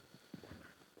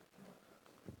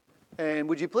And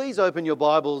would you please open your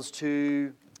Bibles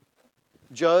to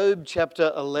Job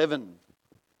chapter 11.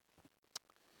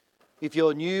 If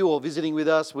you're new or visiting with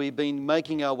us, we've been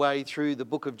making our way through the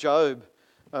book of Job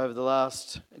over the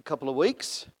last couple of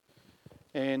weeks.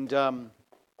 And there's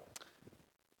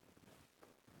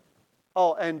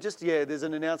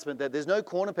an announcement that there's no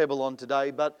corner pebble on today,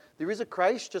 but there is a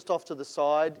creche just off to the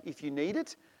side if you need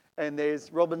it. And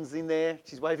there's Robin's in there.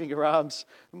 She's waving her arms.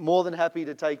 More than happy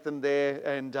to take them there.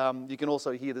 And you can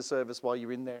also hear the service while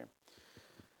you're in there.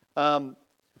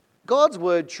 God's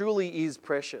word truly is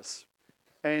precious.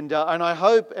 And I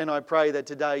hope and I pray that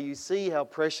today you see how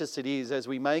precious it is as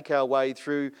we make our way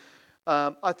through,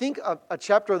 I think, a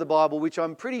chapter of the Bible which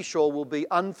I'm pretty sure will be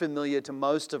unfamiliar to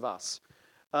most of us.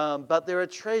 But there are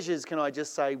treasures, can I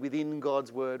just say, within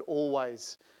God's word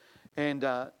always. And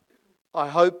I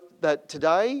hope that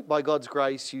today, by God's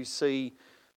grace, you see,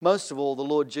 most of all, the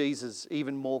Lord Jesus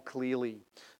even more clearly.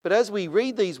 But as we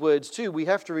read these words too, we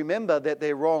have to remember that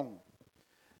they're wrong.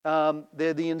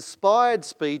 They're the inspired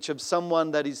speech of someone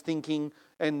that is thinking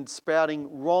and spouting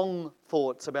wrong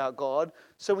thoughts about God.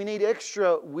 So we need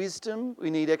extra wisdom, we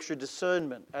need extra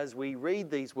discernment as we read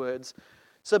these words.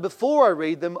 So before I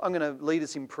read them, I'm going to lead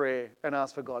us in prayer and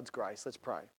ask for God's grace. Let's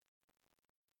pray.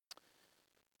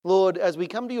 Lord, as we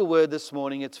come to your word this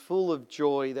morning, it's full of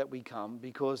joy that we come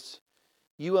because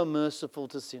you are merciful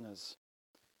to sinners.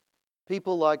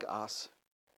 People like us,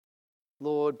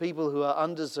 Lord, people who are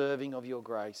undeserving of your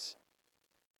grace.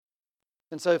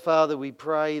 And so, Father, we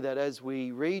pray that as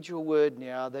we read your word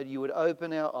now, that you would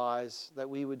open our eyes,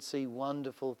 that we would see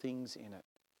wonderful things in it.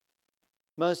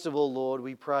 Most of all, Lord,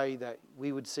 we pray that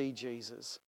we would see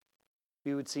Jesus.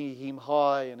 We would see him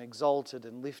high and exalted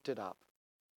and lifted up.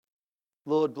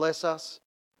 Lord, bless us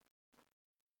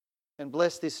and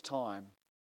bless this time,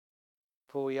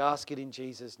 for we ask it in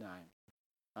Jesus' name.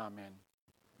 Amen.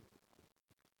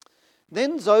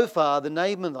 Then Zophar the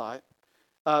Zealot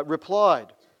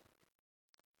replied,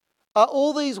 "Are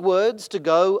all these words to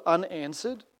go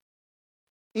unanswered?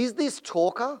 Is this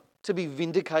talker to be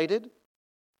vindicated?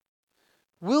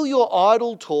 Will your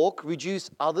idle talk reduce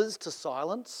others to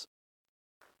silence?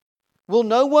 Will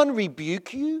no one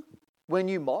rebuke you when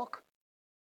you mock?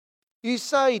 You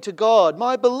say to God,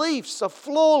 'My beliefs are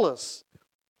flawless,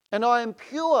 and I am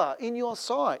pure in your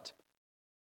sight.'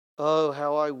 Oh,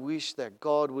 how I wish that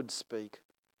God would speak,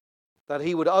 that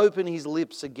he would open his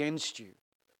lips against you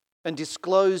and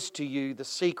disclose to you the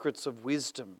secrets of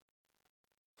wisdom.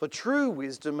 For true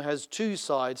wisdom has two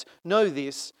sides. Know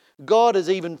this, God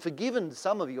has even forgiven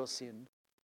some of your sin.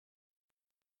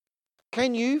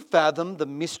 Can you fathom the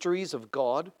mysteries of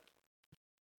God?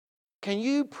 Can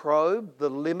you probe the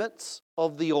limits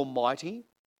of the Almighty?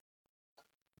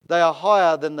 They are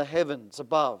higher than the heavens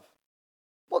above.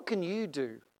 What can you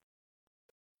do?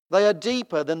 They are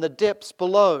deeper than the depths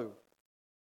below.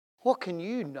 What can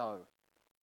you know?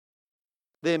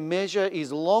 Their measure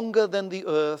is longer than the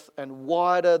earth and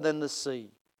wider than the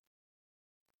sea.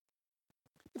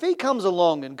 If he comes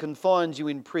along and confines you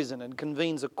in prison and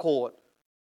convenes a court,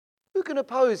 who can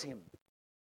oppose him?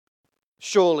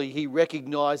 Surely he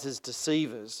recognizes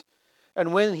deceivers,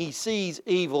 and when he sees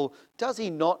evil, does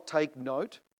he not take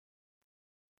note?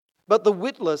 But the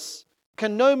witless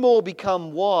can no more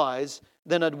become wise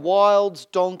than a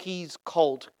wild donkey's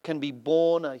colt can be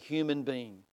born a human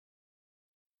being.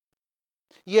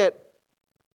 Yet,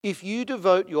 if you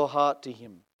devote your heart to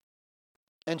him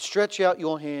and stretch out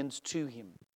your hands to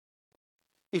him,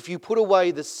 if you put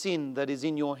away the sin that is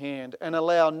in your hand and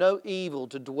allow no evil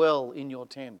to dwell in your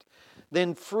tent,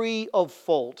 then free of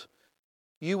fault,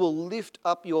 you will lift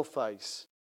up your face.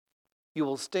 You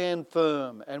will stand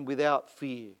firm and without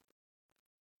fear.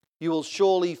 You will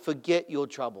surely forget your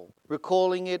trouble,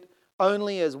 recalling it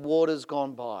only as waters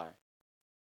gone by.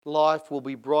 Life will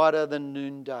be brighter than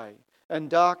noonday, and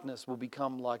darkness will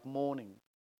become like morning.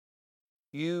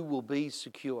 You will be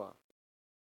secure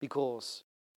because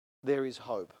there is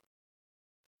hope.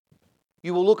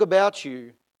 You will look about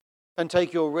you and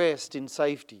take your rest in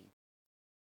safety.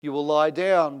 You will lie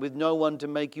down with no one to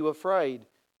make you afraid,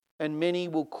 and many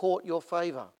will court your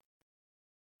favour.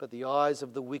 But the eyes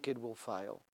of the wicked will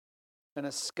fail, and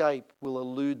escape will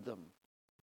elude them.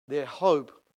 Their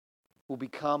hope will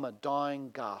become a dying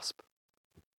gasp."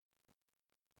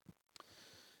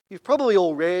 You've probably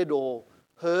all read or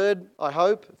heard, I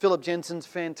hope, Philip Jensen's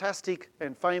fantastic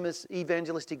and famous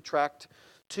evangelistic tract,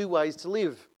 2 Ways to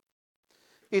Live.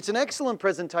 It's an excellent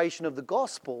presentation of the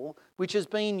gospel, which has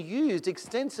been used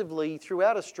extensively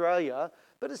throughout Australia,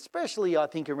 but especially, I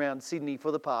think, around Sydney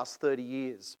for the past 30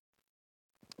 years.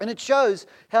 And it shows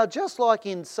how, just like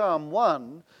in Psalm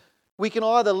 1, we can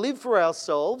either live for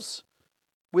ourselves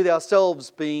with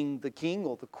ourselves being the king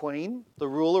or the queen, the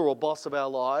ruler or boss of our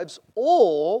lives,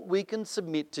 or we can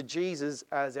submit to Jesus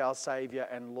as our Saviour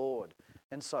and Lord,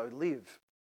 and so live.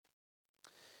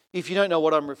 If you don't know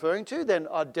what I'm referring to, then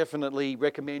I'd definitely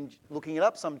recommend looking it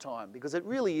up sometime, because it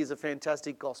really is a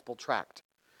fantastic gospel tract.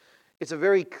 It's a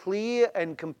very clear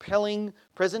and compelling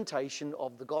presentation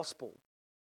of the gospel.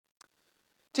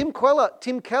 Tim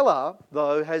Keller,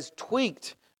 though, has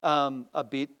tweaked a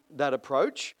bit that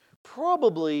approach,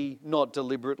 probably not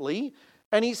deliberately,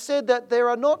 and he said that there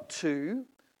are not two,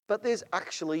 but there's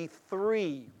actually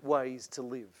three ways to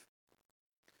live.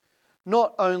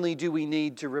 Not only do we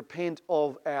need to repent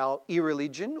of our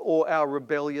irreligion or our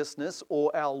rebelliousness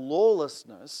or our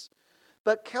lawlessness,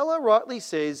 but Keller rightly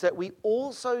says that we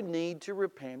also need to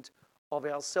repent of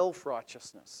our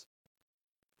self-righteousness,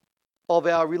 of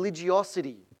our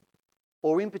religiosity,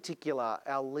 or in particular,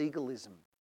 our legalism.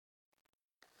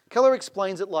 Keller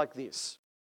explains it like this.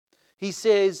 He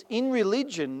says, in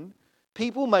religion,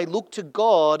 people may look to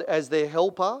God as their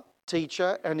helper,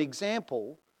 teacher, and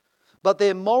example, but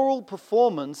their moral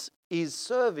performance is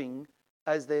serving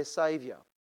as their saviour.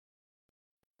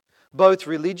 Both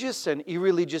religious and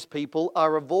irreligious people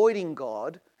are avoiding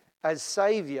God as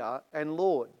Saviour and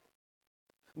Lord.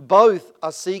 Both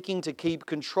are seeking to keep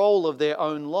control of their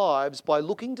own lives by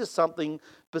looking to something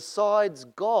besides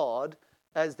God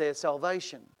as their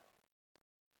salvation.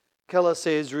 Keller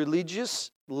says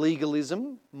religious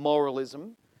legalism,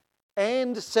 moralism,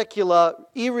 and secular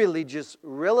irreligious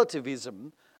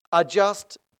relativism are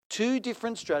just two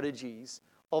different strategies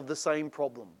of the same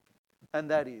problem, and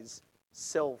that is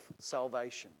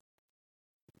self-salvation.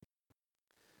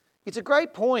 It's a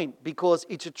great point because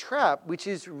it's a trap which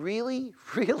is really,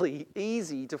 really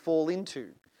easy to fall into,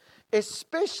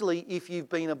 especially if you've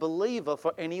been a believer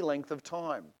for any length of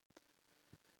time.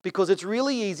 Because it's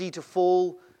really easy to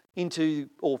fall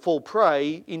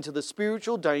prey into the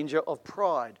spiritual danger of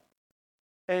pride,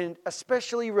 and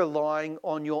especially relying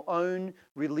on your own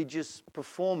religious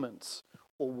performance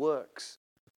or works.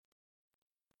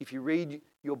 If you read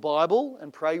your Bible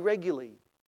and pray regularly,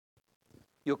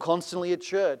 you're constantly at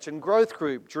church and growth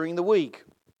group during the week,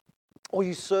 or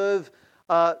you serve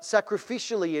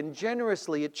sacrificially and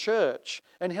generously at church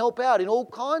and help out in all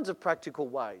kinds of practical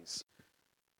ways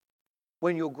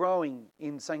when you're growing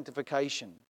in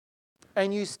sanctification.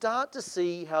 And you start to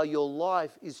see how your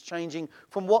life is changing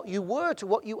from what you were to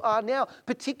what you are now,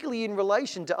 particularly in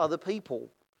relation to other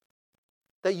people.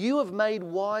 That you have made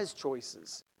wise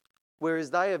choices,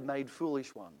 whereas they have made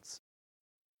foolish ones.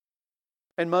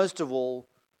 And most of all,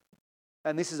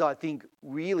 and this is, I think,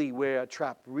 really where a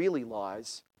trap really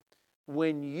lies,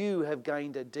 when you have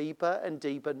gained a deeper and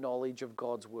deeper knowledge of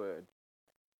God's Word,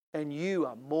 and you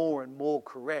are more and more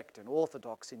correct and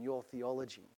orthodox in your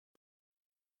theology.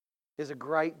 There's a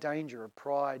great danger of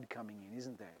pride coming in,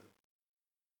 isn't there?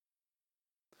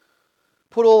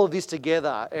 Put all of this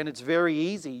together, and it's very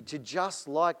easy to, just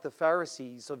like the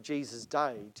Pharisees of Jesus'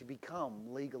 day, to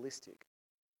become legalistic,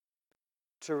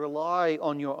 to rely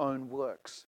on your own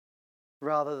works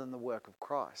rather than the work of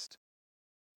Christ.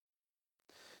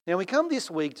 Now we come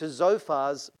this week to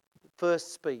Zophar's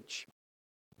first speech.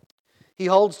 He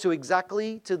holds to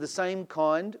exactly to the same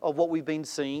kind of what we've been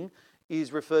seeing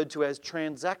is referred to as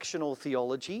transactional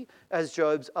theology as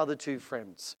Job's other two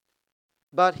friends.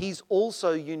 But he's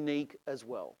also unique as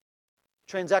well.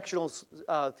 Transactional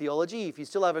theology, if you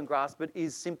still haven't grasped it,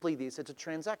 is simply this. It's a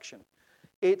transaction.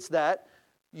 It's that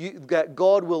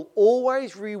God will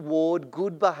always reward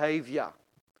good behaviour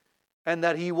and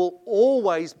that He will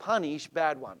always punish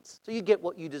bad ones. So you get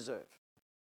what you deserve.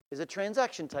 There's a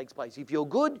transaction takes place. If you're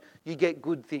good, you get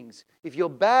good things. If you're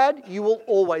bad, you will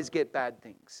always get bad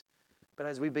things. But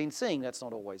as we've been seeing, that's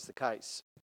not always the case.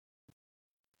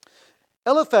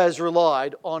 Eliphaz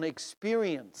relied on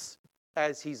experience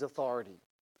as his authority.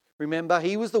 Remember,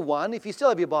 he was the one, if you still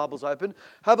have your Bibles open,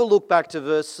 have a look back to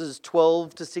verses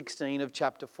 12 to 16 of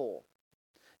chapter 4.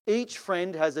 Each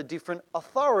friend has a different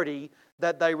authority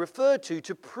that they refer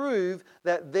to prove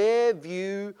that their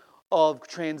view of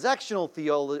transactional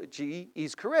theology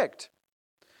is correct.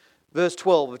 Verse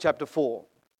 12 of chapter 4.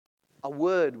 A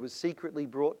word was secretly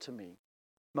brought to me.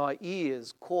 My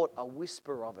ears caught a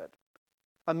whisper of it.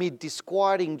 Amid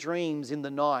disquieting dreams in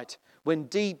the night, when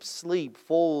deep sleep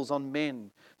falls on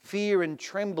men, fear and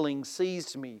trembling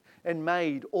seized me and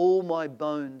made all my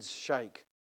bones shake.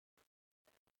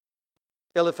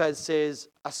 Eliphaz says,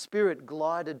 a spirit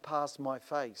glided past my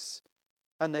face,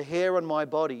 and the hair on my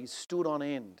body stood on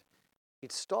end.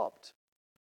 It stopped,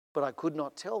 but I could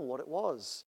not tell what it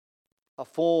was. A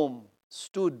form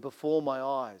stood before my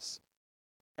eyes,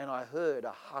 and I heard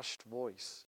a hushed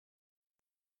voice.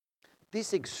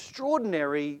 this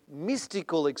extraordinary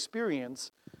mystical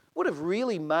experience would have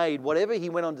really made whatever he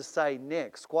went on to say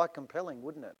next quite compelling,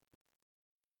 wouldn't it?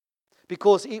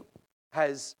 Because it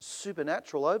has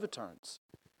supernatural overtones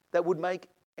that would make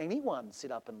anyone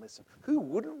sit up and listen. Who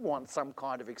wouldn't want some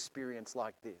kind of experience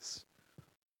like this?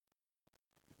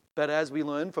 But as we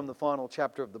learn from the final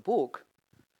chapter of the book,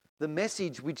 the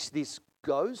message which this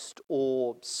ghost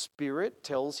or spirit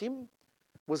tells him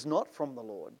was not from the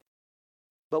Lord,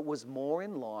 but was more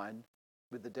in line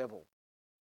with the devil.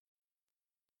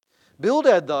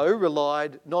 Bildad, though,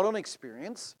 relied not on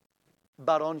experience,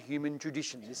 but on human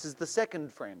tradition. This is the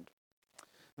second friend.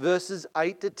 Verses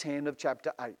 8 to 10 of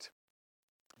chapter 8.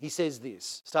 He says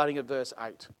this, starting at verse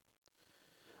 8.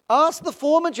 Ask the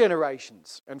former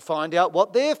generations and find out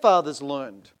what their fathers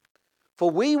learned. For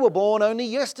we were born only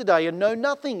yesterday and know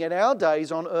nothing, and our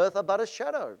days on earth are but a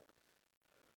shadow.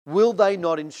 Will they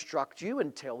not instruct you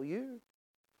and tell you?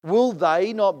 Will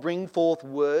they not bring forth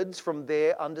words from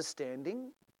their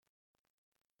understanding?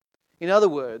 In other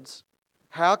words,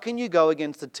 how can you go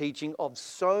against the teaching of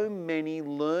so many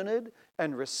learned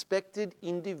and respected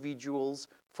individuals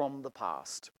from the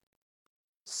past?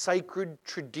 Sacred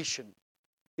tradition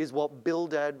is what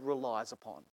Bildad relies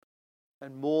upon.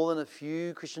 And more than a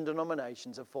few Christian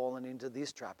denominations have fallen into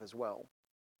this trap as well.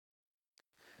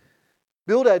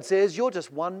 Bildad says, you're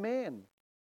just one man.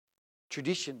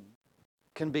 Tradition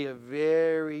can be a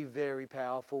very, very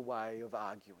powerful way of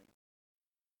arguing.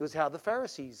 It was how the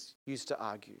Pharisees used to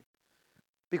argue.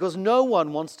 Because no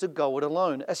one wants to go it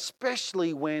alone,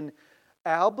 especially when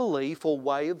our belief or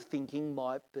way of thinking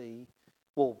might be,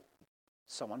 well,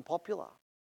 so unpopular.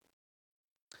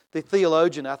 The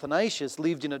theologian Athanasius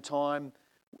lived in a time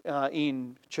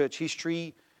in church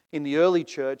history, in the early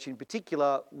church in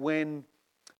particular, when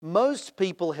most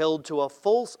people held to a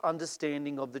false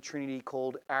understanding of the Trinity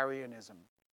called Arianism.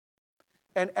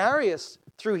 And Arius,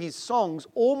 through his songs,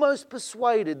 almost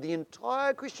persuaded the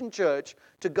entire Christian church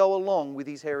to go along with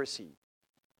his heresy.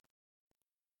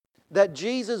 That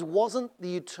Jesus wasn't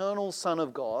the eternal Son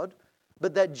of God,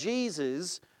 but that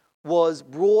Jesus was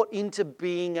brought into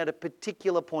being at a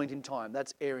particular point in time.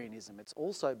 That's Arianism. It's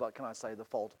also, but can I say, the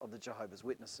fault of the Jehovah's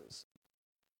Witnesses.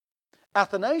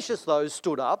 Athanasius, though,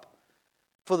 stood up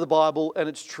for the Bible and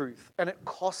its truth, and it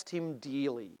cost him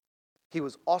dearly. He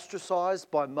was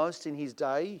ostracized by most in his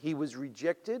day, he was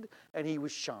rejected, and he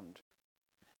was shunned.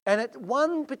 And at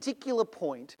one particular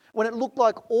point, when it looked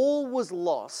like all was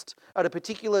lost at a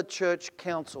particular church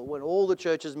council, when all the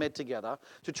churches met together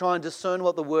to try and discern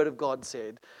what the Word of God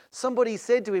said, somebody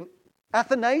said to him,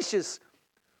 Athanasius,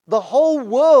 the whole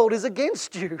world is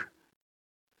against you.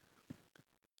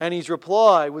 And his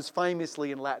reply was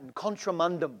famously in Latin, contra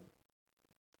mundum,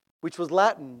 which was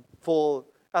Latin for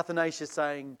Athanasius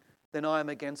saying, then I am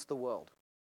against the world.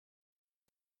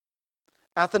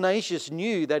 Athanasius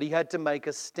knew that he had to make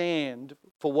a stand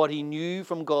for what he knew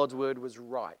from God's word was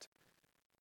right,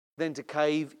 than to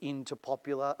cave into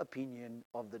popular opinion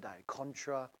of the day,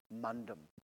 contra mundum.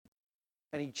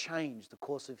 And he changed the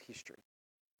course of history.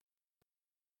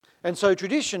 And so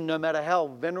tradition, no matter how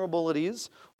venerable it is,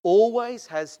 always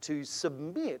has to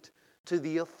submit to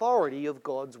the authority of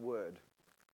God's word.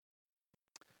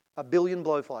 A billion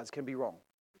blowflies can be wrong.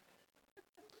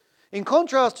 In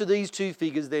contrast to these two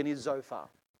figures then is Zophar.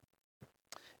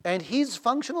 And his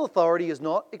functional authority is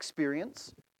not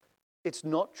experience, it's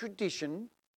not tradition,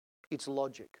 it's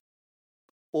logic.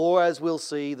 Or as we'll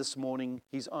see this morning,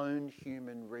 his own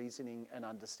human reasoning and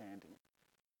understanding.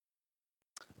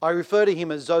 I refer to him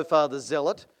as Zophar the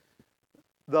Zealot,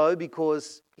 though,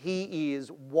 because he is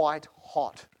white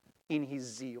hot in his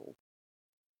zeal.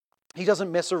 He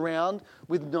doesn't mess around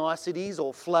with niceties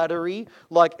or flattery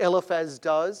like Eliphaz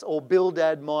does or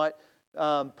Bildad might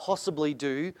possibly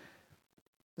do.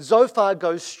 Zophar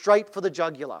goes straight for the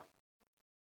jugular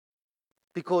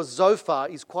because Zophar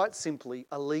is quite simply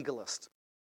a legalist.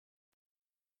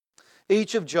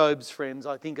 Each of Job's friends,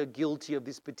 I think, are guilty of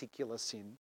this particular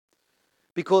sin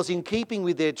because in keeping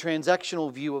with their transactional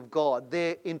view of God,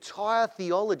 their entire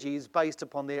theology is based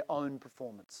upon their own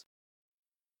performance.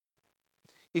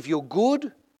 If you're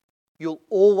good, you'll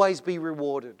always be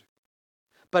rewarded.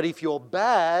 But if you're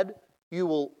bad, you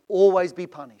will always be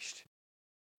punished.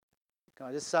 Can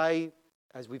I just say,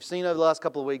 as we've seen over the last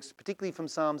couple of weeks, particularly from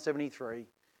Psalm 73,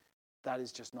 that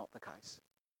is just not the case.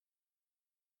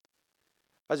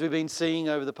 As we've been seeing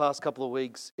over the past couple of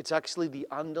weeks, it's actually the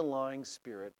underlying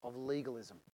spirit of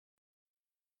legalism.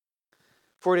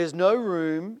 For it has no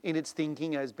room in its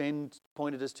thinking, as Ben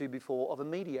pointed us to before, of a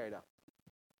mediator.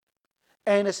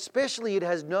 And especially it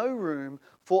has no room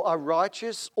for a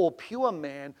righteous or pure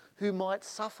man who might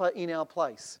suffer in our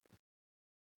place.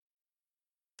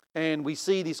 And we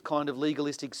see this kind of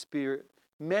legalistic spirit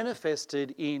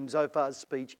manifested in Zophar's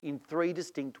speech in three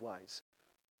distinct ways.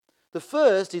 The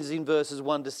first is in verses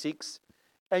 1 to 6,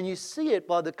 and you see it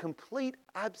by the complete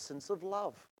absence of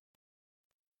love.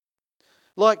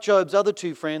 Like Job's other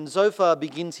two friends, Zophar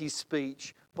begins his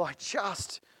speech by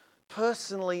just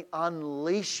personally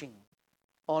unleashing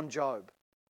on Job.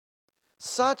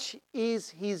 Such is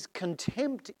his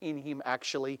contempt in him,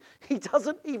 actually. He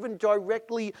doesn't even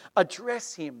directly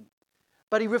address him,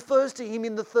 but he refers to him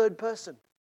in the third person,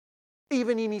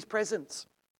 even in his presence.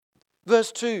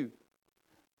 Verse 2,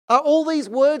 are all these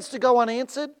words to go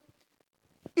unanswered?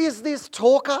 Is this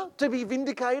talker to be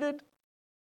vindicated?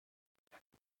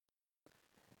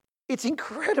 It's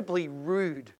incredibly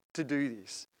rude to do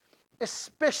this,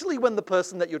 especially when the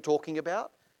person that you're talking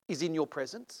about is in your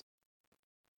presence.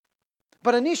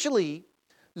 But initially,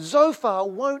 Zophar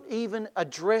won't even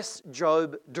address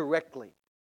Job directly.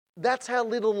 That's how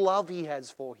little love he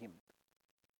has for him.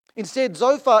 Instead,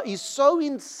 Zophar is so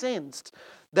incensed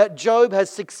that Job has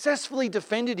successfully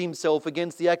defended himself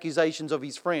against the accusations of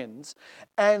his friends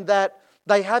and that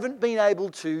they haven't been able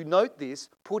to, note this,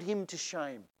 put him to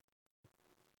shame.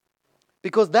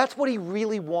 Because that's what he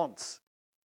really wants.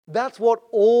 That's what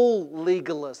all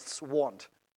legalists want.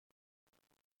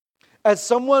 As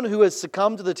someone who has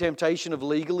succumbed to the temptation of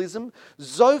legalism,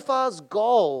 Zophar's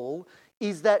goal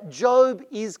is that Job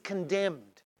is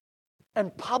condemned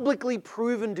and publicly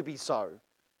proven to be so.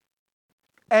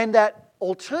 And that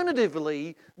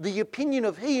alternatively, the opinion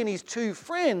of he and his two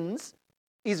friends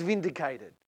is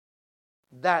vindicated.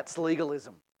 That's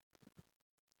legalism.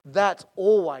 That's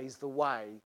always the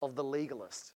way of the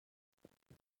legalist.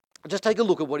 Just take a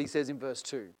look at what he says in verse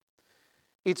 2.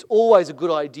 It's always a good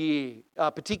idea,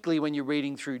 particularly when you're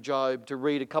reading through Job, to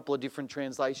read a couple of different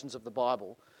translations of the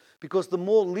Bible, because the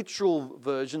more literal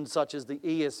versions, such as the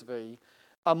ESV,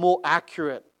 are more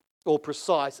accurate or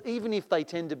precise, even if they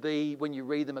tend to be, when you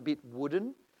read them, a bit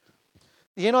wooden.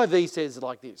 The NIV says it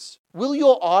like this: will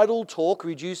your idle talk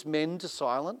reduce men to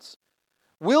silence?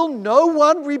 Will no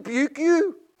one rebuke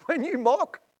you when you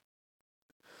mock?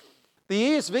 The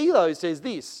ESV, though, says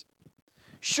this: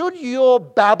 should your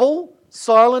babble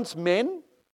silence men?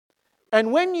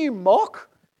 And when you mock,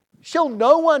 shall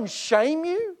no one shame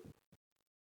you?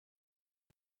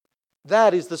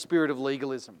 That is the spirit of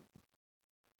legalism,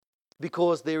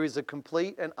 because there is a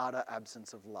complete and utter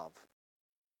absence of love.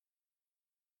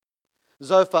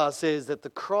 Zophar says that the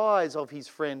cries of his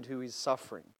friend who is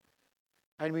suffering,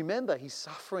 and remember, he's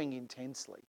suffering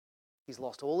intensely. He's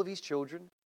lost all of his children,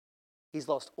 he's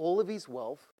lost all of his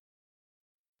wealth,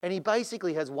 and he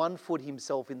basically has one foot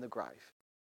himself in the grave.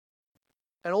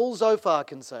 And all Zophar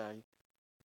can say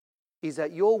is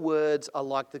that your words are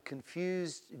like the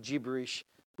confused gibberish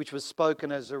which was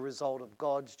spoken as a result of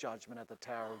God's judgment at the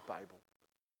Tower of Babel.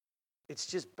 It's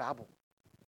just babble.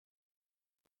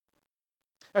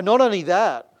 And not only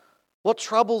that, what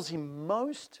troubles him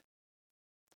most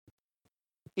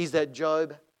is that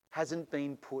Job hasn't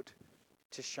been put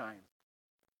to shame.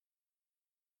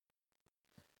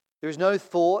 There is no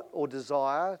thought or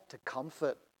desire to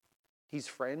comfort his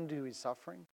friend who is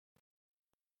suffering.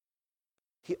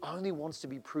 He only wants to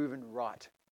be proven right.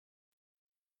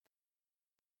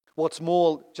 What's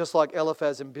more, just like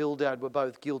Eliphaz and Bildad were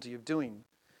both guilty of doing,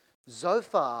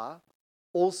 Zophar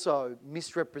also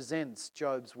misrepresents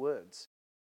Job's words.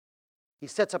 He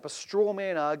sets up a straw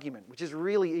man argument, which is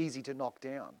really easy to knock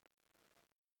down.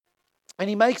 And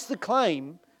he makes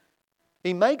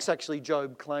actually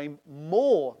Job claim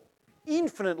more,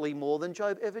 infinitely more than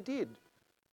Job ever did.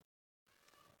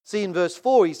 See, in verse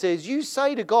 4 he says, you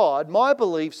say to God, my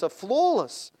beliefs are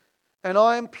flawless and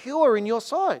I am pure in your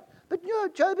sight. But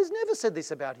Job has never said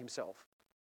this about himself.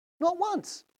 Not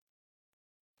once.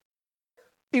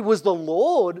 It was the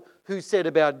Lord who said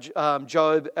about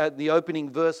Job at the opening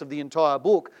verse of the entire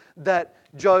book that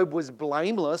Job was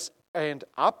blameless and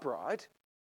upright,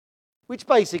 which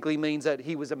basically means that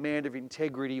he was a man of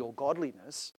integrity or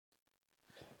godliness.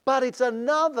 But it's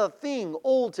another thing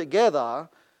altogether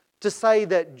to say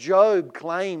that Job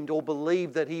claimed or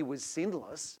believed that he was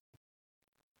sinless.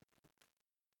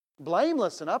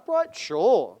 Blameless and upright,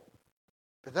 sure.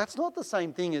 But that's not the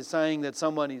same thing as saying that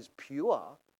someone is pure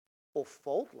or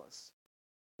faultless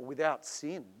or without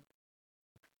sin.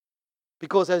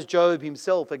 Because as Job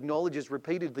himself acknowledges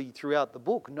repeatedly throughout the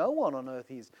book, no one on earth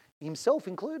is, himself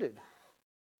included.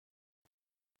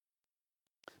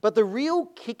 But the real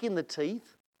kick in the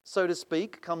teeth, so to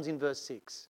speak, comes in verse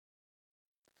 6.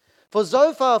 For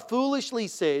Zophar foolishly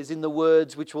says in the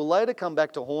words which will later come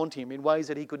back to haunt him in ways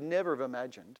that he could never have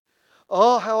imagined,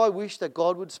 oh, how I wish that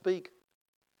God would speak.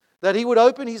 that he would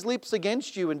open his lips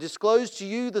against you and disclose to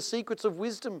you the secrets of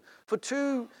wisdom.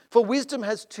 For wisdom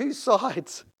has two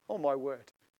sides. Oh my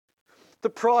word. The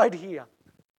pride here.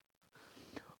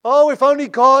 Oh, if only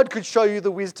God could show you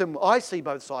the wisdom. I see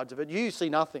both sides of it. You see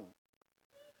nothing.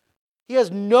 He has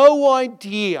no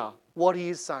idea what he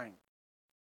is saying.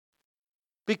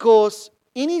 Because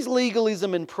in his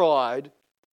legalism and pride,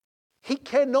 he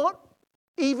cannot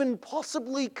even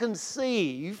possibly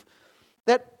conceive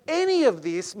that any of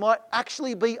this might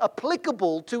actually be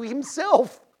applicable to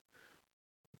himself.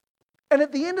 And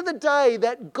at the end of the day,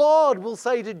 that God will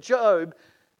say to Job,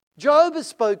 Job has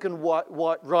spoken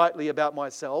rightly about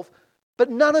myself,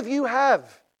 but none of you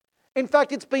have. In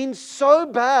fact, it's been so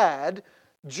bad,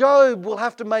 Job will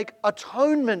have to make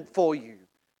atonement for you.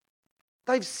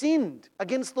 They've sinned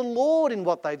against the Lord in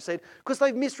what they've said because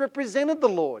they've misrepresented the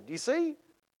Lord, you see?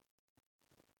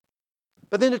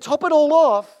 But then to top it all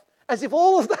off, as if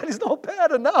all of that is not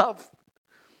bad enough,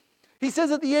 he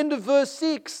says at the end of verse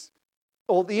 6,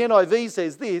 or the NIV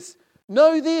says this,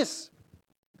 know this,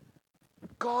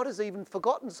 God has even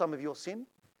forgotten some of your sin.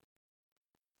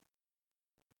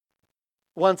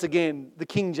 Once again, the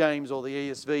King James or the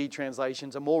ESV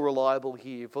translations are more reliable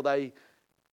here, for they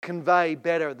convey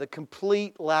better the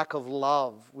complete lack of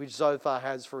love which Zophar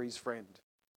has for his friend.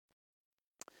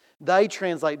 They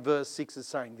translate verse 6 as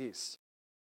saying this,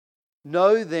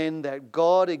 know then that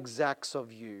God exacts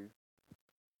of you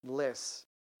less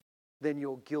than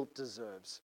your guilt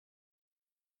deserves.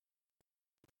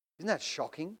 Isn't that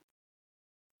shocking?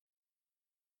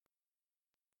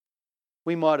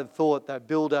 We might have thought that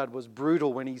Bildad was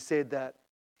brutal when he said that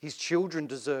his children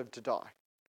deserved to die.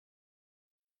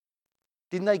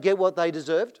 Didn't they get what they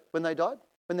deserved when they died?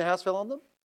 When the house fell on them?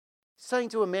 Saying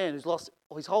to a man who's lost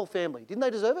his whole family, didn't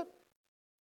they deserve it?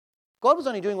 God was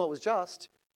only doing what was just.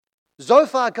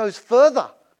 Zophar goes further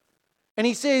and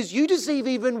he says, you deserve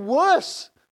even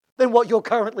worse than what you're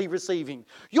currently receiving.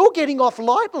 You're getting off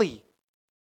lightly.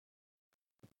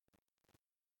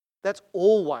 That's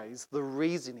always the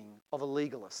reasoning of a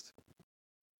legalist.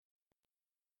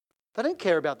 They don't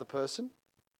care about the person.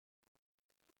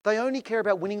 They only care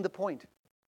about winning the point.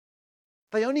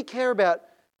 They only care about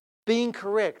being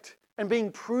correct and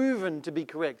being proven to be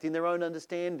correct in their own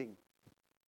understanding.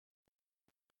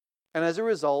 And as a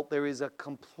result, there is a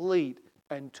complete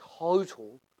and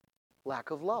total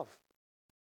lack of love.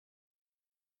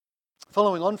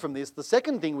 Following on from this, the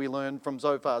second thing we learn from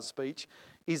Zophar's speech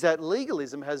is that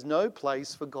legalism has no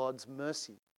place for God's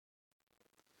mercy.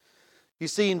 You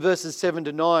see in verses 7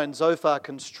 to 9, Zophar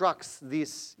constructs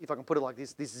this, if I can put it like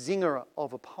this zinger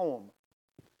of a poem.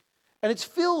 And it's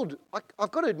filled, I've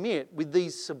got to admit, with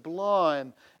these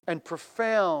sublime and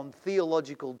profound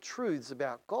theological truths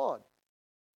about God.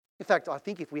 In fact, I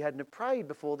think if we hadn't have prayed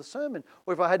before the sermon,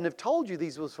 or if I hadn't have told you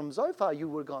these was from Zophar, you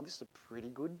would have gone, this is a pretty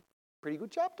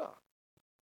good chapter.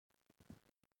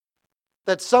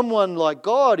 That someone like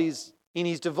God is, in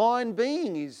his divine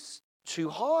being, is too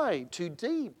high, too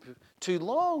deep, too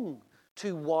long,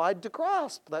 too wide to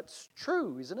grasp. That's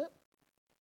true, isn't it?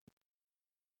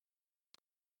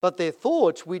 But they're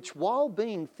thoughts which, while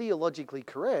being theologically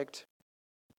correct,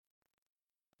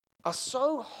 are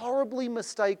so horribly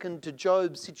mistaken to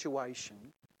Job's situation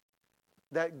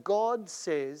that God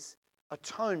says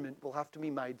atonement will have to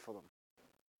be made for them.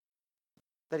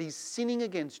 That he's sinning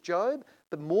against Job,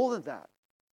 but more than that,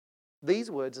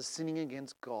 these words are sinning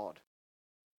against God.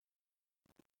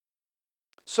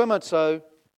 So much so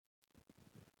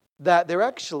that they're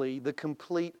actually the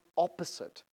complete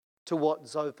opposite to what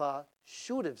Zophar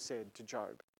should have said to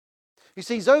Job. You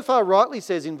see, Zophar rightly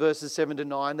says in verses 7 to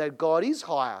 9 that God is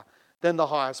higher than the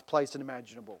highest place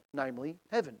imaginable, namely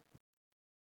heaven.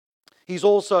 He's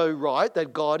also right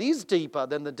that God is deeper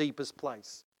than the deepest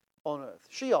place on earth,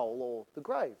 Sheol or the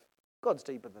grave. God's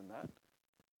deeper than that.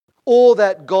 Or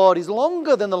that God is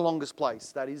longer than the longest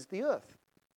place, that is the earth.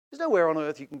 There's nowhere on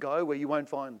earth you can go where you won't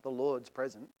find the Lord's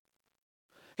present.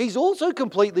 He's also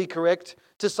completely correct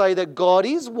to say that God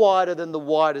is wider than the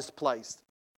widest place,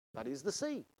 that is the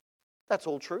sea. That's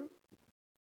all true.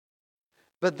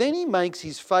 But then he makes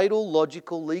his fatal,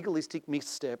 logical, legalistic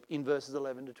misstep in verses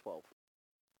 11 to 12.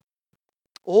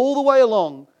 All the way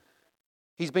along,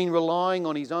 he's been relying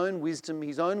on his own wisdom,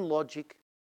 his own logic,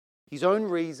 his own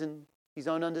reason, his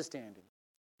own understanding.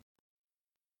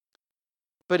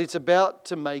 But it's about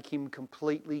to make him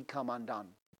completely come undone.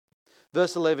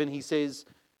 Verse 11, he says,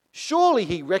 surely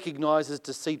he recognizes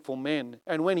deceitful men,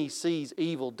 and when he sees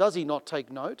evil, does he not take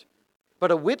note?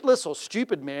 But a witless or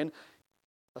stupid man,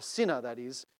 a sinner that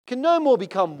is, can no more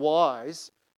become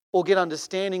wise or get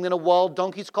understanding than a wild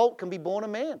donkey's colt can be born a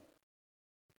man.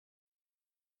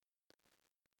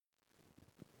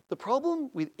 The problem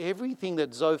with everything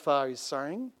that Zophar is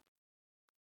saying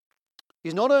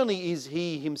is not only is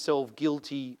he himself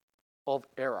guilty of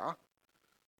error,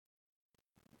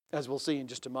 as we'll see in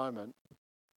just a moment,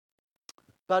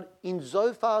 but in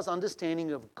Zophar's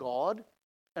understanding of God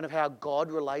and of how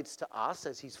God relates to us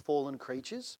as his fallen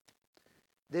creatures,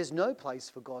 there's no place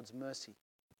for God's mercy.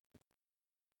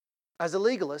 As a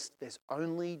legalist, there's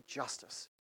only justice.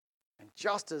 And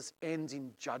justice ends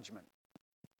in judgment.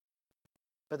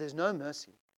 But there's no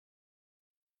mercy.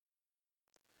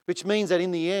 Which means that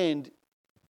in the end,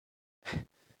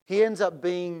 he ends up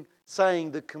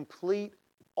saying the complete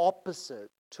opposite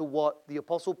to what the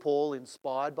Apostle Paul,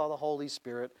 inspired by the Holy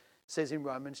Spirit, says in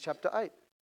Romans chapter 8.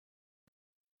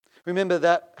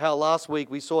 Remember how last week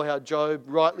we saw how Job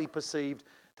rightly perceived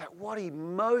that what he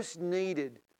most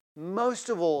needed, most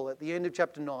of all at the end of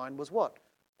chapter 9, was what?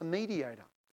 A mediator.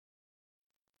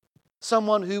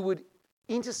 Someone who would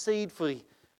intercede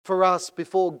for us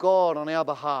before God on our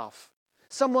behalf.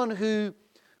 Someone who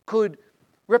could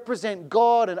represent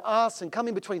God and us and come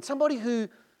in between. Somebody who,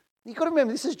 you've got to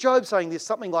remember, this is Job saying this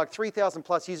something like 3,000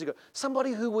 plus years ago.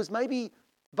 Somebody who was maybe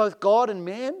both God and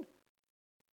man.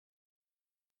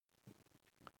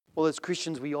 Well, as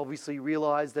Christians, we obviously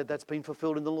realize that that's been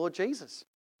fulfilled in the Lord Jesus.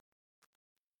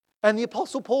 And the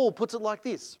Apostle Paul puts it like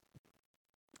this.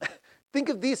 Think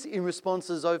of this in response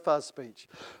to Zophar's speech.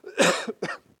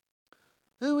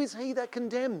 Who is he that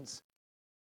condemns?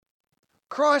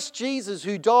 Christ Jesus,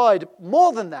 who died,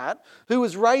 more than that, who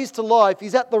was raised to life,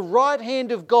 is at the right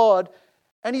hand of God,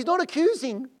 and he's not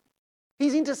accusing,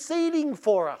 he's interceding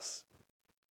for us.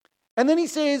 And then he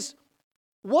says,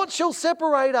 what shall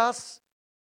separate us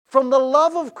from the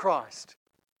love of Christ?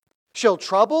 Shall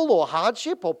trouble or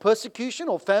hardship or persecution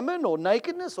or famine or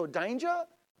nakedness or danger?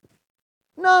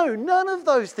 No, none of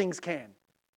those things can.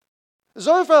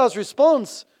 Zophar's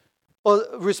response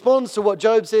to what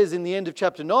Job says in the end of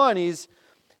chapter 9 is,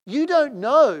 you don't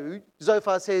know,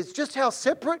 Zophar says, just how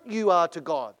separate you are to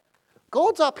God.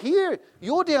 God's up here,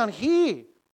 you're down here.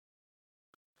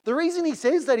 The reason he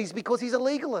says that is because he's a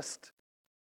legalist.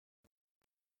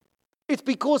 It's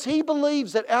because he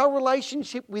believes that our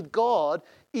relationship with God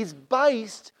is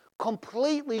based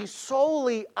completely,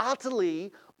 solely,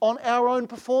 utterly on our own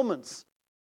performance.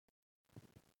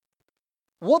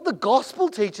 What the gospel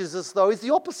teaches us, though, is the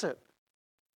opposite.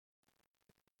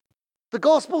 The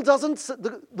gospel doesn't,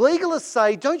 the legalists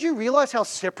say, don't you realize how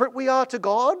separate we are to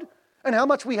God and how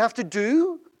much we have to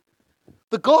do?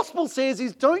 The gospel says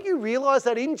don't you realize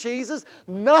that in Jesus,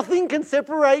 nothing can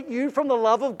separate you from the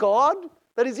love of God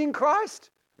that is in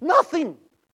Christ? Nothing.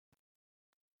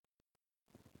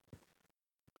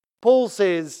 Paul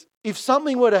says, if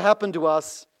something were to happen to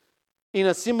us in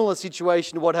a similar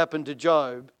situation to what happened to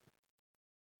Job,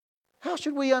 how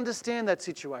should we understand that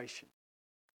situation?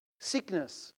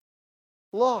 Sickness,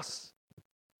 loss,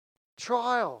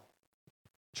 trial,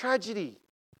 tragedy.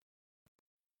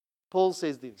 Paul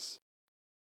says this,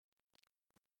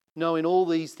 no, in all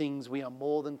these things we are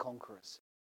more than conquerors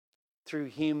through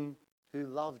him who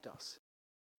loved us.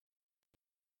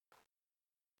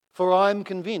 For I am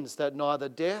convinced that neither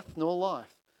death nor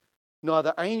life,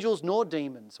 neither angels nor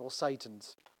demons or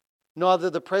Satans, neither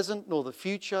the present nor the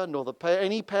future, nor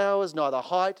any powers, neither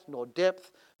height nor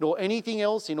depth, nor anything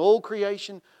else in all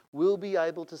creation will be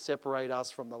able to separate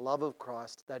us from the love of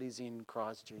Christ that is in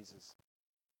Christ Jesus.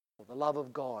 Or the love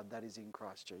of God that is in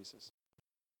Christ Jesus.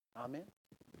 Amen.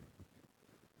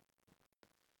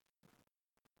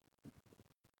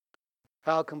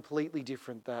 How completely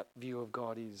different that view of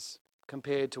God is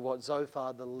compared to what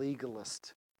Zophar the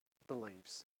legalist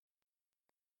believes.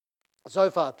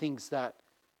 Zophar thinks that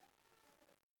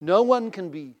no one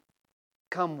can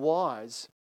become wise,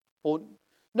 or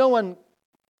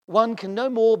one can no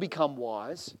more become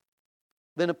wise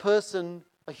than a person,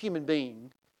 a human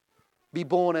being, be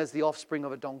born as the offspring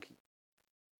of a donkey.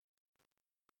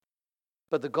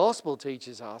 But the gospel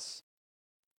teaches us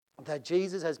that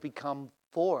Jesus has become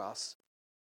for us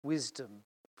wisdom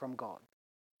from God,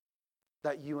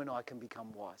 that you and I can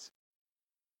become wise.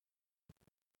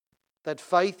 That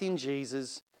faith in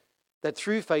Jesus, that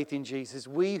through faith in Jesus,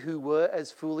 we who were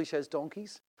as foolish as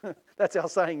donkeys, that's our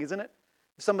saying, isn't it?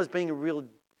 If someone's being a real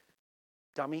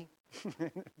dummy,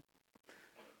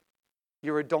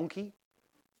 you're a donkey.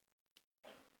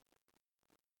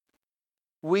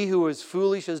 We who are as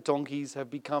foolish as donkeys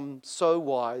have become so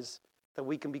wise that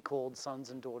we can be called sons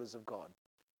and daughters of God.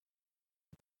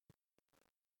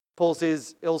 Paul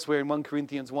says elsewhere in 1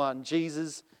 Corinthians 1,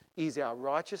 Jesus is our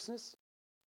righteousness,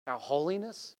 our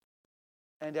holiness,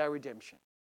 and our redemption.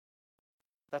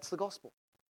 That's the gospel.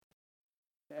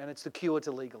 And it's the cure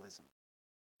to legalism.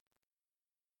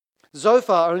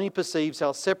 Zophar only perceives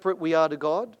how separate we are to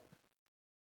God,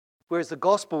 whereas the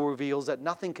gospel reveals that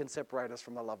nothing can separate us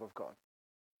from the love of God.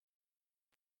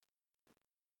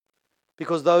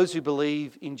 Because those who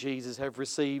believe in Jesus have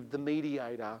received the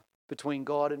mediator between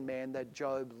God and man that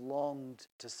Job longed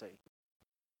to see.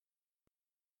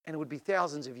 And it would be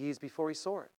thousands of years before he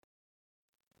saw it.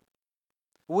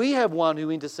 We have one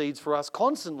who intercedes for us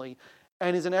constantly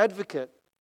and is an advocate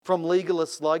from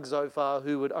legalists like Zophar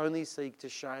who would only seek to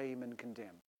shame and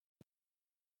condemn.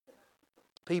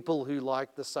 People who,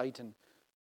 like the Satan,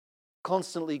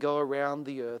 constantly go around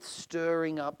the earth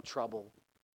stirring up trouble,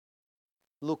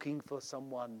 looking for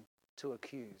someone to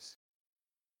accuse.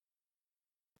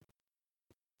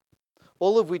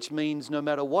 All of which means no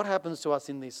matter what happens to us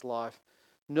in this life,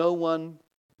 no one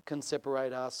can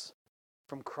separate us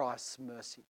from Christ's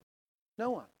mercy. No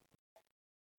one.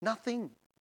 Nothing.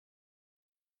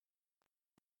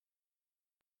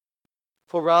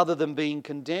 For rather than being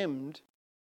condemned,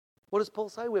 what does Paul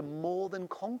say? We're more than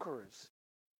conquerors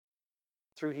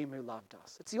through him who loved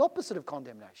us. It's the opposite of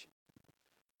condemnation.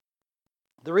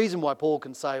 The reason why Paul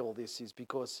can say all this is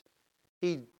because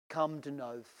he'd come to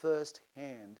know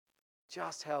firsthand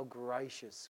just how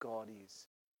gracious God is.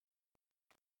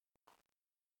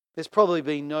 There's probably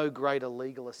been no greater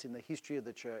legalist in the history of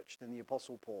the church than the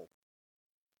Apostle Paul.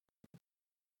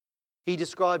 He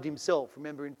described himself,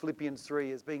 remember in Philippians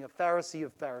 3, as being a Pharisee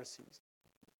of Pharisees.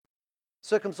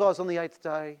 Circumcised on the 8th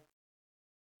day,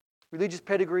 religious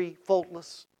pedigree,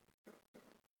 faultless.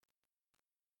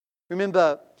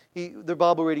 Remember the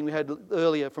Bible reading we had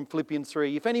earlier from Philippians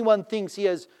 3. If anyone thinks he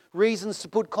has reasons to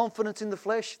put confidence in the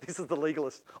flesh, this is the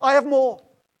legalist. I have more.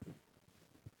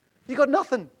 You got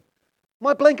nothing.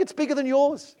 My blanket's bigger than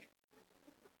yours.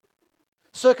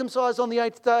 Circumcised on the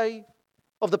 8th day,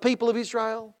 of the people of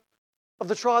Israel, of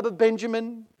the tribe of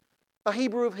Benjamin, a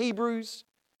Hebrew of Hebrews,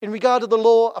 in regard to the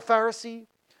law, a Pharisee,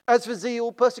 as for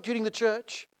zeal, persecuting the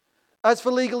church, as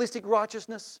for legalistic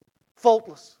righteousness,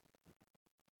 faultless.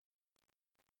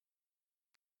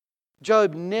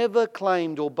 Job never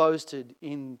claimed or boasted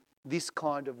in this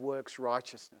kind of works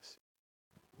righteousness.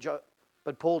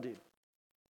 But Paul did.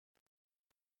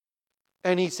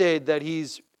 And he said that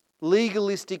his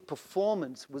legalistic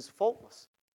performance was faultless.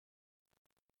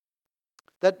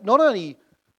 That not only,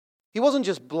 he wasn't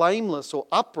just blameless or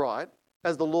upright,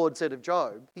 as the Lord said of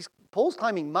Job. Paul's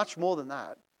claiming much more than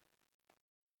that.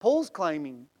 Paul's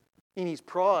claiming in his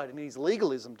pride and in his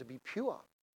legalism to be pure,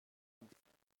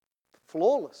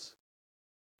 flawless,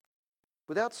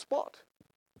 without spot.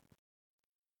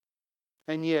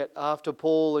 And yet, after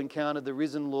Paul encountered the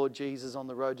risen Lord Jesus on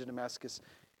the road to Damascus,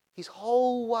 his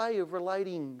whole way of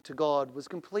relating to God was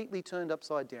completely turned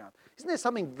upside down. Isn't there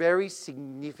something very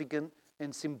significant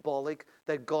and symbolic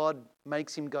that God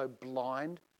makes him go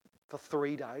blind for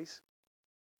 3 days?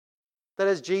 That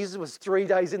as Jesus was 3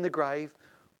 days in the grave,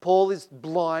 Paul is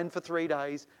blind for 3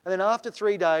 days, and then after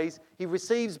 3 days, he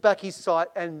receives back his sight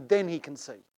and then he can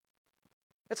see.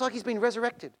 It's like he's been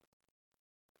resurrected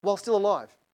while still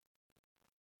alive.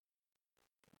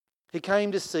 He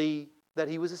came to see that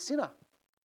he was a sinner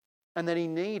and that he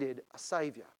needed a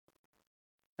saviour,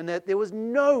 and that there was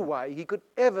no way he could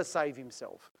ever save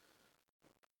himself.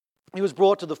 He was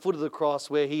brought to the foot of the cross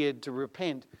where he had to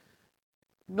repent,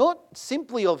 not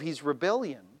simply of his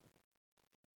rebellion,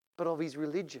 but of his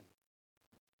religion.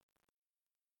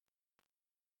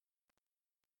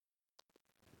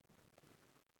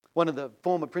 One of the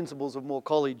former principals of Moore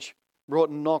College,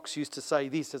 Broughton Knox, used to say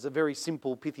this as a very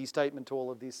simple, pithy statement to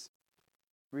all of this.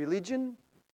 Religion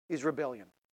is rebellion.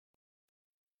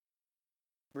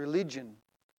 Religion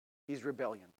is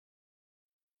rebellion.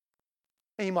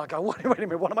 And you might go, wait a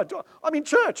minute, what am I doing? I'm in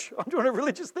church. I'm doing a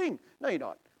religious thing. No, you're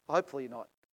not. Hopefully you're not.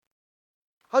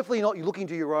 Hopefully you're not. You're looking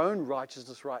to your own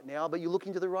righteousness right now, but you're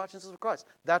looking to the righteousness of Christ.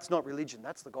 That's not religion.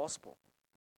 That's the gospel.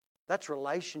 That's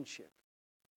relationship.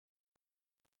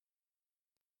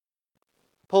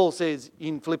 Paul says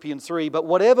in Philippians 3, but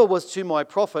whatever was to my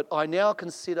profit, I now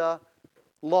consider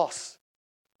loss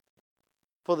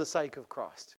for the sake of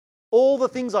Christ. All the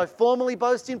things I formerly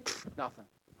boast in, nothing.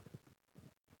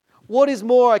 What is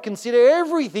more, I consider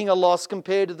everything a loss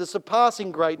compared to the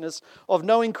surpassing greatness of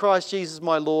knowing Christ Jesus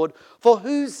my Lord, for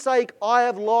whose sake I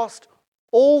have lost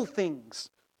all things.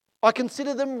 I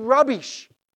consider them rubbish,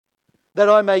 that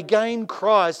I may gain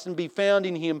Christ and be found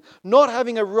in him, not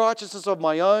having a righteousness of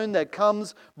my own that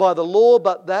comes by the law,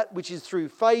 but that which is through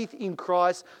faith in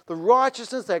Christ, the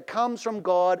righteousness that comes from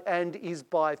God and is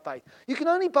by faith. You can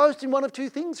only boast in one of two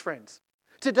things, friends.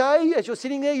 Today, as you're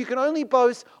sitting there, you can only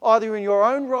boast either in your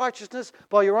own righteousness,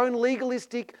 by your own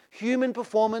legalistic human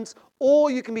performance, or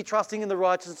you can be trusting in the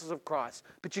righteousness of Christ.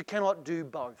 But you cannot do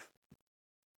both.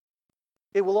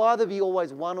 It will either be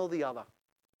always one or the other.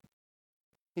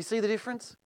 You see the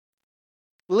difference?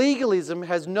 Legalism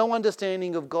has no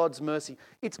understanding of God's mercy.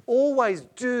 It's always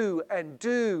do and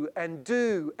do and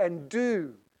do and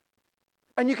do.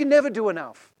 And you can never do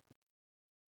enough.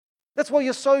 That's why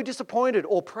you're so disappointed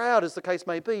or proud, as the case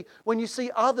may be, when you see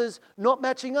others not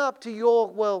matching up to your,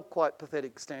 well, quite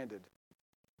pathetic standard.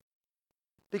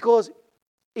 Because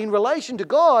in relation to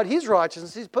God, His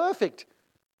righteousness is perfect.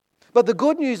 But the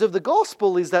good news of the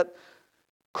gospel is that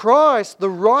Christ, the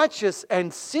righteous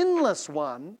and sinless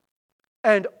one,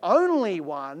 and only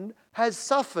one, has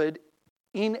suffered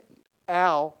in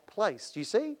our place. Do you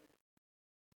see?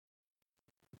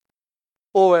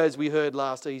 Or as we heard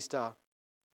last Easter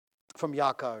from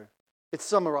Yaakov, it's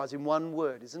summarized in one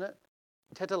word, isn't it?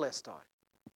 Tetelestai.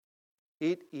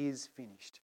 It is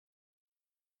finished.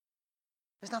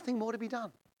 There's nothing more to be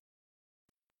done.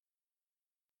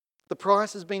 The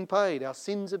price has been paid. Our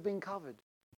sins have been covered.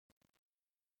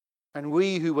 And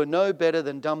we who were no better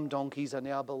than dumb donkeys are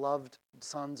now beloved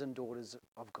sons and daughters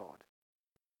of God.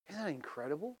 Isn't that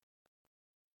incredible?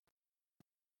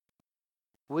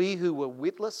 We who were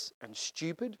witless and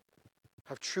stupid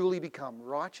have truly become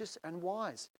righteous and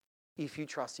wise if you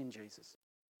trust in Jesus.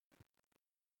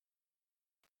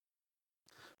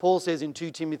 Paul says in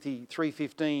 2 Timothy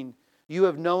 3:15, you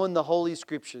have known the Holy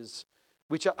Scriptures,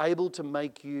 which are able to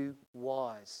make you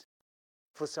wise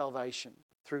for salvation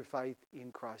through faith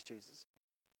in Christ Jesus.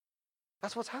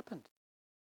 That's what's happened.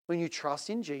 When you trust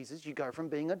in Jesus, you go from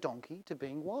being a donkey to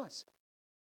being wise.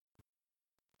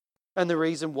 And the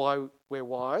reason why we're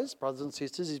wise, brothers and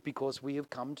sisters, is because we have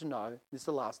come to know, this is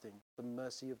the last thing, the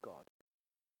mercy of God.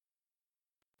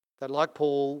 That like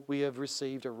Paul, we have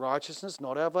received a righteousness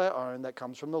not of our own that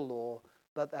comes from the law,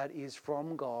 but that is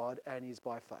from God and is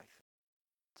by faith.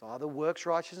 It's either works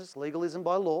righteousness, legalism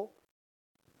by law,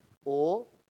 or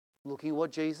looking at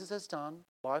what Jesus has done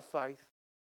by faith,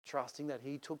 trusting that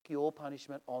He took your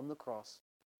punishment on the cross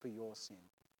for your sin.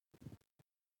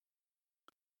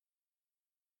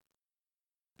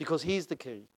 Because here's the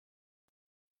key.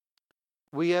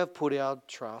 We have put our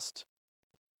trust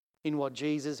in what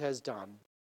Jesus has done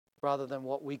rather than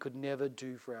what we could never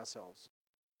do for ourselves.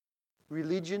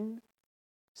 Religion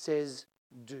says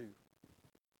do.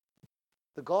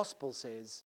 The gospel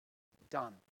says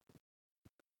done.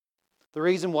 The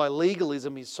reason why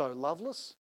legalism is so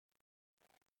loveless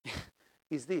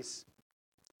is this: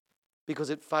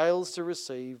 because it fails to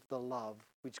receive the love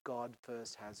which God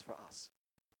first has for us.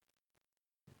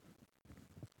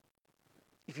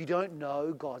 If you don't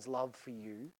know God's love for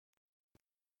you,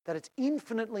 that it's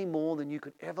infinitely more than you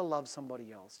could ever love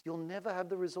somebody else, you'll never have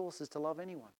the resources to love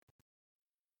anyone,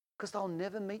 because they'll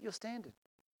never meet your standard.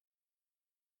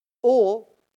 Or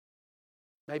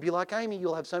maybe like Amy,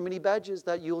 you'll have so many badges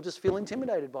that you'll just feel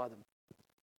intimidated by them.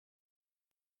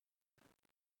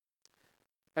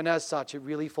 And as such, it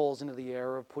really falls into the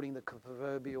error of putting the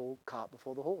proverbial cart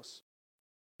before the horse.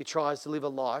 It tries to live a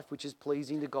life which is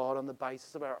pleasing to God on the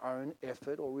basis of our own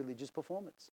effort or religious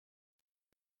performance.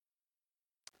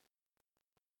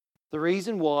 The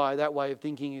reason why that way of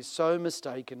thinking is so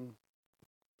mistaken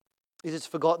is it's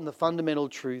forgotten the fundamental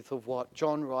truth of what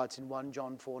John writes in 1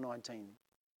 John 4:19.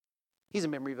 Here's a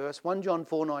memory verse, 1 John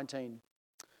 4:19.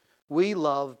 We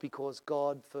love because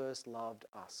God first loved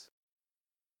us.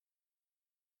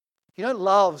 You don't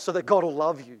love so that God will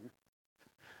love you.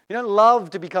 You don't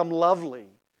love to become lovely.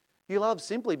 You love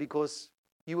simply because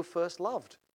you were first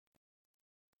loved.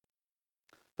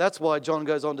 That's why John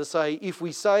goes on to say, if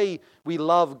we say we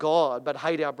love God but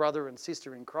hate our brother and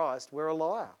sister in Christ, we're a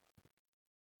liar.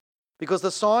 Because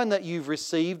the sign that you've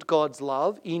received God's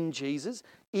love in Jesus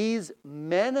is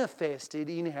manifested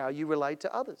in how you relate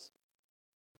to others.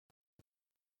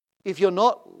 If you're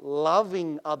not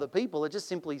loving other people, it just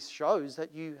simply shows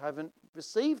that you haven't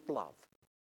received love.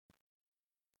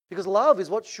 Because love is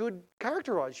what should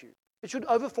characterize you. It should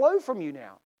overflow from you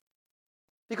now.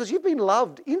 Because you've been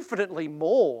loved infinitely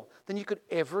more than you could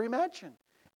ever imagine.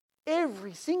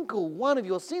 Every single one of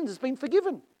your sins has been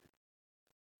forgiven.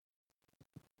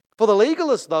 For the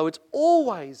legalist, though, it's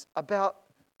always about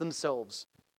themselves.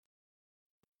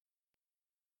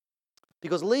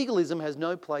 Because legalism has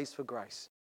no place for grace.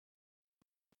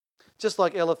 Just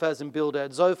like Eliphaz and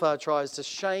Bildad, Zophar tries to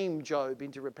shame Job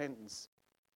into repentance.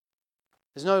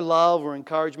 There's no love or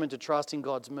encouragement to trust in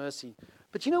God's mercy.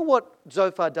 But you know what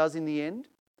Zophar does in the end?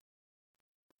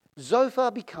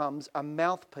 Zophar becomes a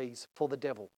mouthpiece for the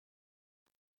devil.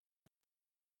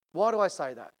 Why do I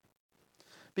say that?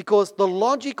 Because the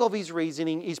logic of his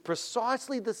reasoning is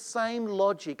precisely the same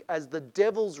logic as the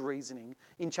devil's reasoning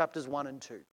in chapters 1 and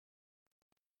 2.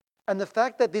 And the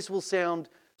fact that this will sound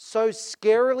so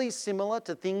scarily similar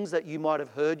to things that you might have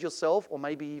heard yourself or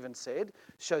maybe even said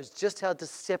shows just how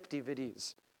deceptive it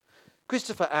is.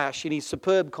 Christopher Ash, in his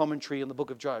superb commentary on the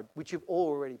book of Job, which you've all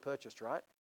already purchased, right,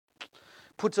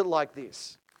 puts it like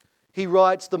this. He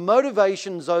writes, the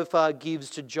motivation Zophar gives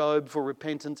to Job for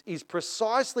repentance is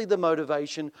precisely the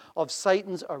motivation of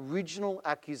Satan's original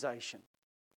accusation.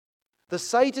 The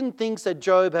Satan thinks that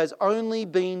Job has only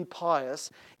been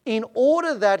pious in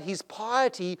order that his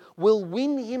piety will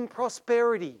win him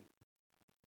prosperity.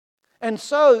 And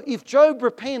so, if Job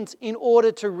repents in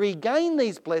order to regain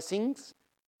these blessings,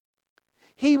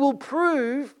 he will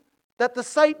prove that the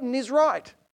Satan is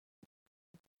right.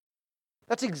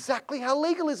 That's exactly how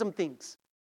legalism thinks.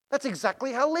 That's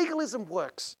exactly how legalism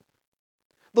works.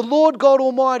 The Lord God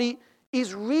Almighty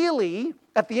is really,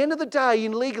 at the end of the day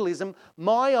in legalism,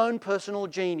 my own personal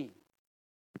genie.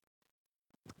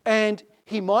 And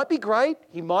he might be great,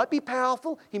 he might be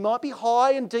powerful, he might be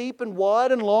high and deep and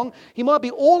wide and long, he might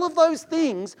be all of those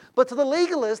things, but to the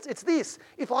legalist it's this: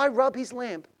 if I rub his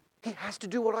lamp, he has to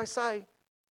do what I say.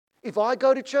 If I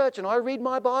go to church and I read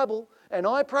my Bible and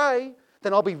I pray,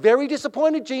 then I'll be very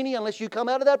disappointed, Genie, unless you come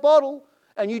out of that bottle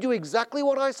and you do exactly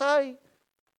what I say.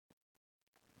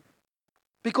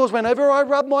 Because whenever I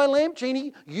rub my lamp,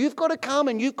 Genie, you've got to come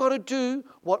and you've got to do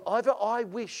whatever I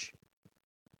wish.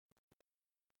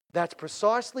 That's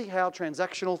precisely how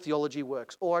transactional theology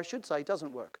works. Or I should say,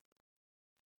 doesn't work.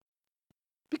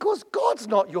 Because God's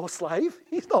not your slave.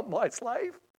 He's not my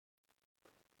slave.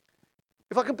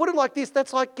 If I can put it like this,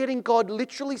 that's like getting God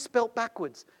literally spelt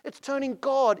backwards. It's turning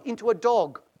God into a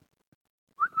dog.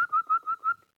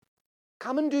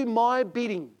 Come and do my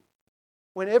bidding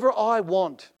whenever I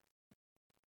want.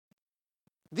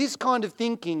 This kind of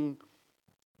thinking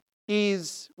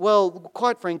is, well,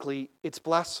 quite frankly, it's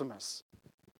blasphemous.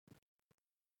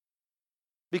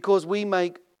 Because we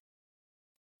make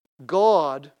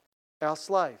God our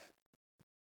slave.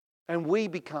 And we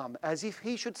become as if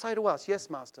he should say to us, yes,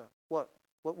 Master, what?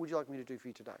 What would you like me to do for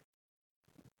you today?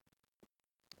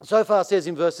 Zophar says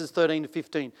in verses 13 to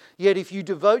 15, yet if you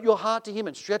devote your heart to him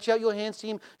and stretch out your hands to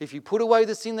him, if you put away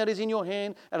the sin that is in your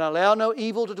hand and allow no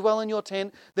evil to dwell in your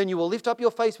tent, then you will lift up your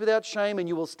face without shame and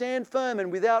you will stand firm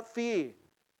and without fear.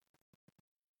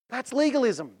 That's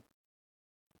legalism.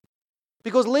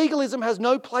 Because legalism has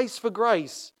no place for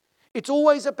grace. It's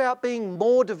always about being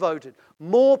more devoted,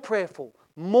 more prayerful,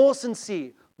 more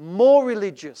sincere, more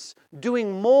religious,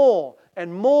 doing more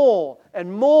and more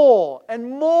and more and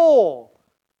more.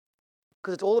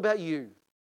 Because it's all about you.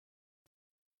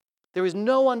 There is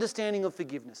no understanding of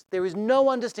forgiveness. There is no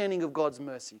understanding of God's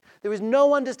mercy. There is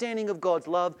no understanding of God's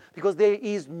love because there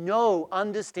is no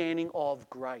understanding of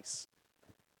grace.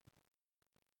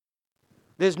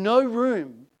 There's no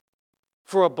room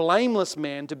for a blameless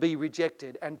man to be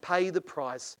rejected and pay the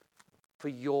price for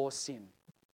your sin.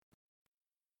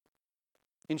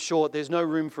 In short, there's no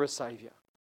room for a saviour.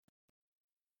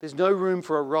 There's no room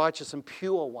for a righteous and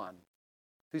pure one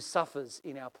who suffers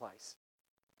in our place.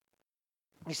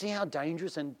 You see how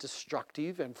dangerous and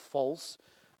destructive and false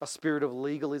a spirit of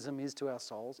legalism is to our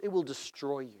souls? It will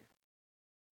destroy you.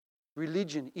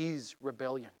 Religion is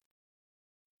rebellion.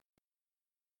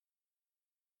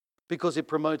 Because it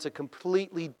promotes a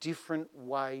completely different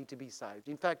way to be saved.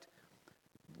 In fact,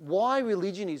 why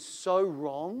religion is so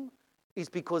wrong is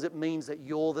because it means that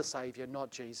you're the Saviour,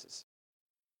 not Jesus.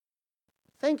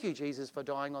 Thank you, Jesus, for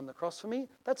dying on the cross for me.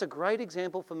 That's a great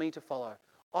example for me to follow.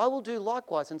 I will do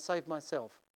likewise and save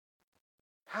myself.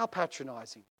 How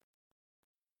patronising.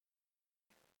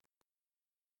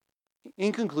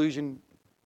 In conclusion,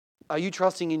 are you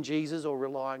trusting in Jesus or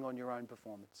relying on your own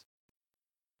performance?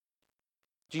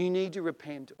 Do you need to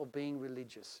repent or being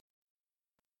religious?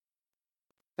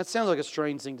 That sounds like a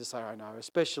strange thing to say, I know,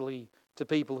 especially to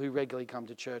people who regularly come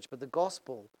to church. But the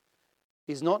gospel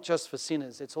is not just for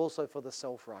sinners, it's also for the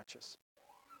self-righteous.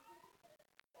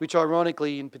 Which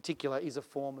ironically, in particular, is a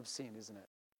form of sin, isn't it?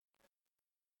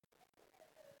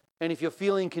 And if you're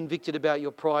feeling convicted about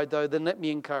your pride, though, then let me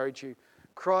encourage you.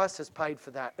 Christ has paid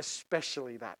for that,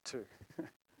 especially that too.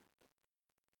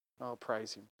 Oh,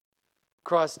 praise him.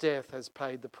 Christ's death has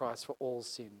paid the price for all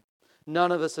sin.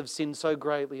 None of us have sinned so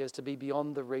greatly as to be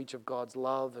beyond the reach of God's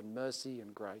love and mercy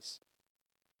and grace.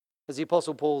 As the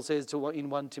Apostle Paul says in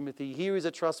 1 Timothy, here is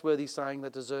a trustworthy saying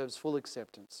that deserves full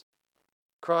acceptance.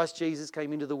 Christ Jesus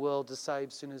came into the world to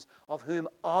save sinners, of whom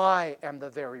I am the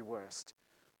very worst.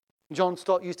 John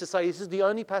Stott used to say this is the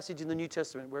only passage in the New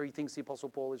Testament where he thinks the Apostle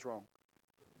Paul is wrong.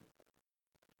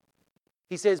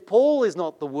 He says, Paul is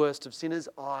not the worst of sinners,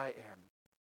 I am.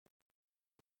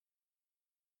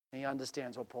 And he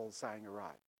understands what Paul's saying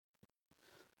aright.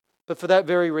 But for that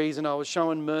very reason, I was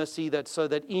shown mercy so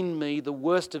that in me, the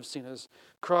worst of sinners,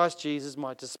 Christ Jesus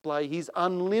might display his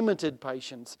unlimited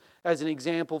patience as an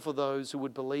example for those who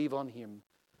would believe on him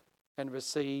and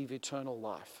receive eternal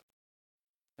life.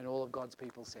 And all of God's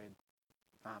people said,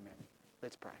 Amen.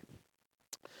 Let's pray.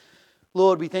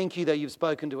 Lord, we thank you that you've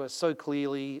spoken to us so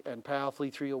clearly and powerfully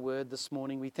through your word this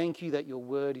morning. We thank you that your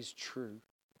word is true.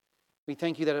 We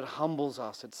thank you that it humbles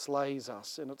us, it slays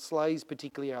us, and it slays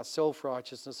particularly our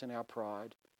self-righteousness and our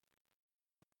pride.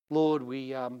 Lord,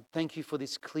 we thank you for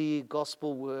this clear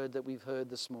gospel word that we've heard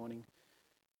this morning.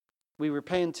 We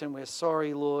repent and we're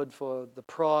sorry, Lord, for the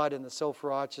pride and the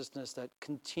self-righteousness that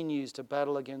continues to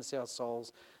battle against our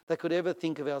souls, that could ever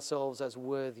think of ourselves as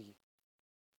worthy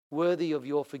of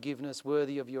your forgiveness,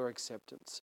 worthy of your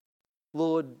acceptance.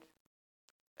 Lord,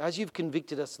 as you've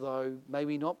convicted us though, may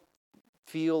we not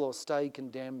feel or stay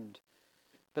condemned,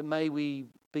 but may we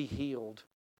be healed.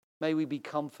 May we be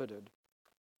comforted,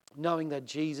 knowing that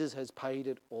Jesus has paid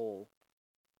it all.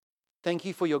 Thank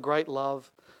you for your great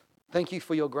love. Thank you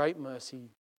for your great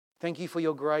mercy. Thank you for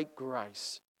your great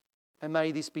grace. And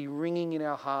may this be ringing in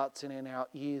our hearts and in our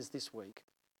ears this week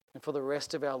and for the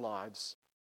rest of our lives.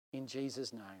 In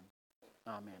Jesus' name,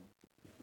 amen.